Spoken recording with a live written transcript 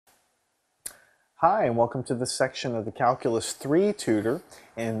Hi, and welcome to this section of the Calculus 3 tutor.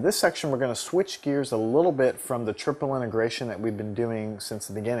 In this section, we're going to switch gears a little bit from the triple integration that we've been doing since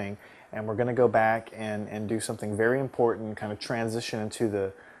the beginning, and we're going to go back and do something very important, kind of transition into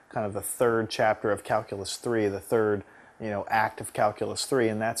the third chapter of Calculus 3, the third act of Calculus 3,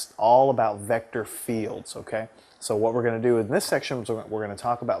 and that's all about vector fields, okay? So what we're going to do in this section is we're going to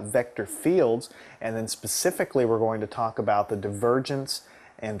talk about vector fields, and then specifically we're going to talk about the divergence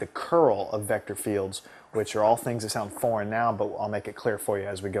and the curl of vector fields, which are all things that sound foreign now, but I'll make it clear for you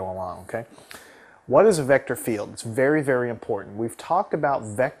as we go along, okay? What is a vector field? It's very, very important. We've talked about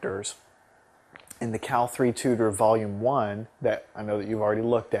vectors in the Cal 3 Tutor Volume 1 that I know that you've already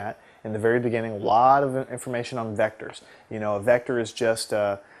looked at. In the very beginning, a lot of information on vectors. You know, a vector is just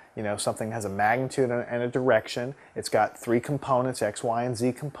something that has a magnitude and a direction. It's got three components, x, y, and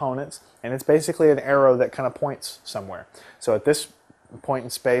z components, and it's basically an arrow that kind of points somewhere. So at this point in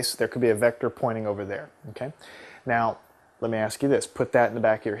space, there could be a vector pointing over there, okay? Now, let me ask you this. Put that in the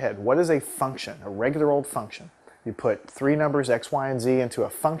back of your head. What is a function, a regular old function? You put three numbers, x, y, and z, into a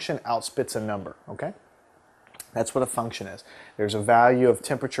function, outspits a number, okay? That's what a function is. There's a value of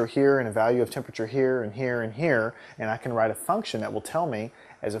temperature here and a value of temperature here and here and here, and I can write a function that will tell me,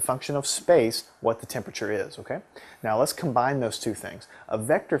 as a function of space, what the temperature is, okay? Now let's combine those two things. A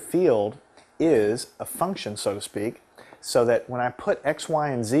vector field is a function, so to speak, so that when I put x, y,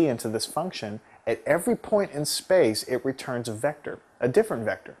 and z into this function, at every point in space it returns a vector, a different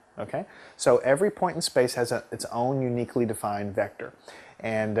vector, okay? So every point in space has its own uniquely defined vector.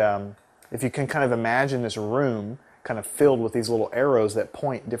 And if you can kind of imagine this room kind of filled with these little arrows that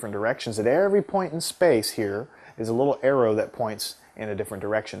point different directions, at every point in space here is a little arrow that points in a different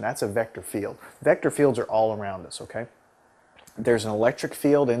direction. That's a vector field. Vector fields are all around us, okay? There's an electric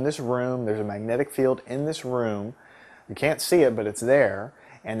field in this room, there's a magnetic field in this room. You can't see it, but it's there.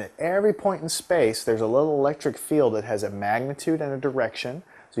 And at every point in space, there's a little electric field that has a magnitude and a direction.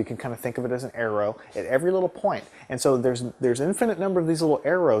 So you can kind of think of it as an arrow at every little point. And so there's an infinite number of these little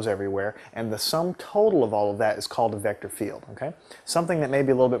arrows everywhere, and the sum total of all of that is called a vector field, okay? Something that may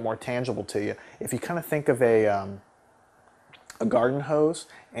be a little bit more tangible to you. If you kind of think of a garden hose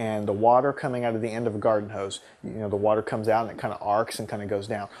and the water coming out of the end of a garden hose, the water comes out and it kind of arcs and kind of goes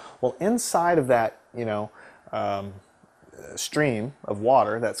down. Well, inside of that, stream of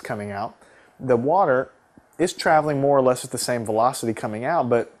water that's coming out, the water is traveling more or less at the same velocity coming out,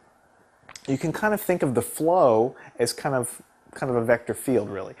 but you can kind of think of the flow as kind of a vector field,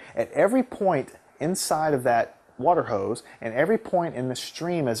 really. At every point inside of that water hose and every point in the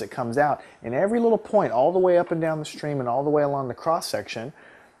stream as it comes out, and every little point all the way up and down the stream and all the way along the cross section,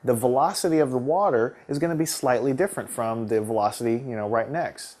 the velocity of the water is going to be slightly different from the velocity, right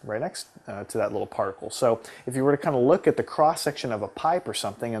next to that little particle. So if you were to kind of look at the cross section of a pipe or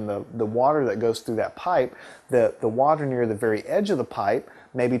something, and the water that goes through that pipe, the water near the very edge of the pipe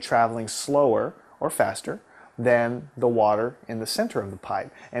may be traveling slower or faster than the water in the center of the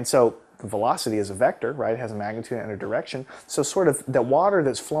pipe. And so the velocity is a vector, right? It has a magnitude and a direction. So sort of the water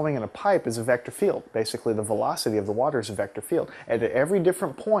that's flowing in a pipe is a vector field. Basically, the velocity of the water is a vector field. And at every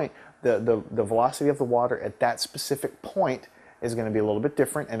different point, the velocity of the water at that specific point is going to be a little bit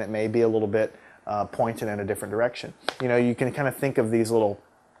different, and it may be a little bit pointed in a different direction. You can kind of think of these little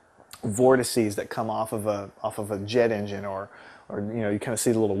vortices that come off of a jet engine, or you kind of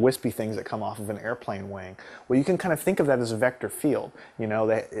see the little wispy things that come off of an airplane wing. Well, you can kind of think of that as a vector field.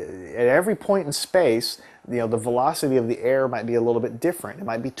 That at every point in space, the velocity of the air might be a little bit different. It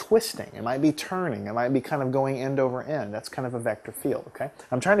might be twisting, it might be turning, it might be kind of going end over end. That's kind of a vector field, okay?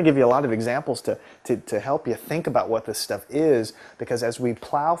 I'm trying to give you a lot of examples to help you think about what this stuff is, because as we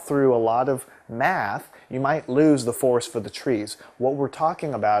plow through a lot of math, you might lose the forest for the trees. What we're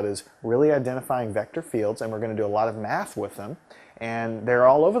talking about is really identifying vector fields, and we're going to do a lot of math with them. And they're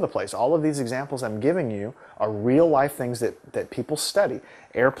all over the place. All of these examples I'm giving you are real life things that people study.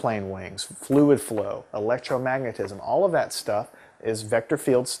 Airplane wings, fluid flow, electromagnetism, all of that stuff is vector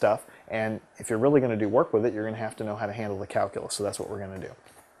field stuff. And if you're really going to do work with it, you're going to have to know how to handle the calculus. So that's what we're going to do.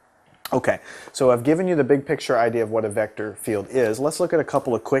 Okay, so I've given you the big picture idea of what a vector field is. Let's look at a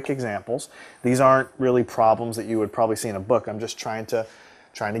couple of quick examples. These aren't really problems that you would probably see in a book. I'm just trying to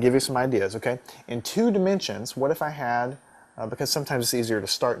give you some ideas, okay? In 2 dimensions, what if I had, because sometimes it's easier to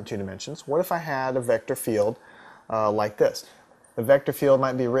start in 2 dimensions, what if I had a vector field like this? The vector field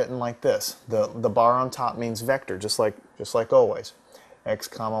might be written like this. The bar on top means vector, just like always. X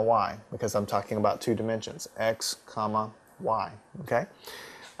comma y, because I'm talking about 2 dimensions. X comma y, okay?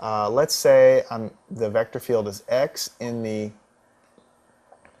 Let's say the vector field is x in the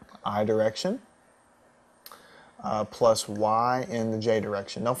I direction, plus y in the j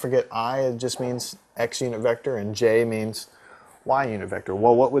direction. Don't forget I just means x unit vector and j means y unit vector.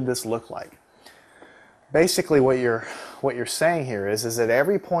 Well, what would this look like? Basically what you're saying here is at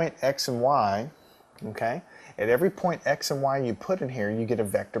every point x and y, okay, at every point x and y you put in here, you get a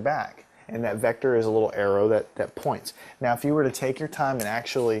vector back. And that vector is a little arrow that points. Now if you were to take your time and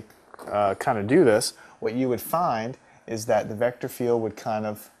actually kind of do this, what you would find is that the vector field would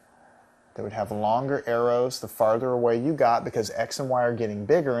they would have longer arrows the farther away you got, because x and y are getting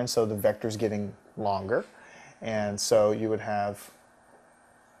bigger, and so the vector's getting longer. And so you would have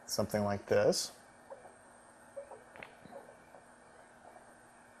something like this.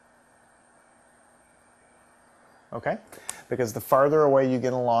 Okay? Because the farther away you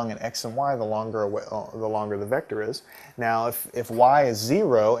get along in x and y, the longer the vector is. Now, if y is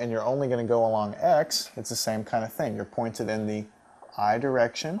 0 and you're only going to go along x, it's the same kind of thing. You're pointed in the I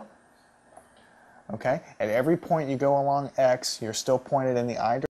direction. Okay? At every point you go along x, you're still pointed in the I direction.